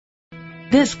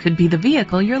This could be the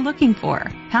vehicle you're looking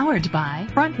for. Powered by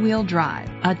front-wheel drive,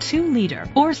 a 2-liter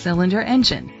 4-cylinder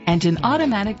engine, and an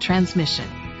automatic transmission.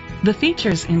 The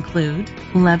features include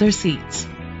leather seats,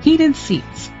 heated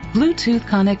seats, Bluetooth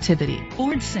connectivity,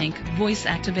 Ford Sync voice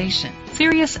activation,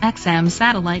 Sirius XM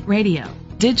satellite radio,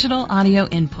 digital audio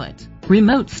input,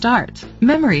 remote start,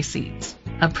 memory seats,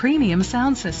 a premium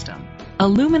sound system,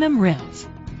 aluminum rims.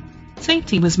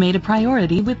 Safety was made a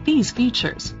priority with these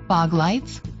features: fog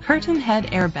lights, curtain head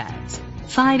airbags,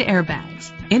 side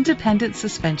airbags, independent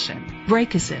suspension,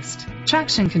 brake assist,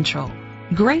 traction control.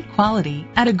 Great quality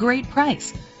at a great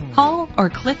price. Call or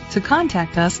click to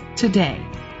contact us today.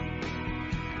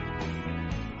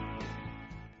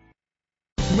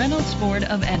 Reynolds Ford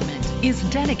of Edmond is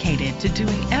dedicated to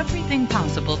doing everything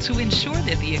possible to ensure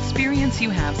that the experience you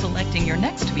have selecting your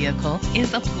next vehicle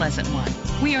is a pleasant one.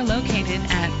 We are located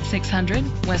at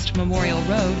 600 West Memorial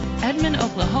Road, Edmond,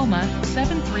 Oklahoma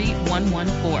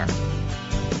 73114.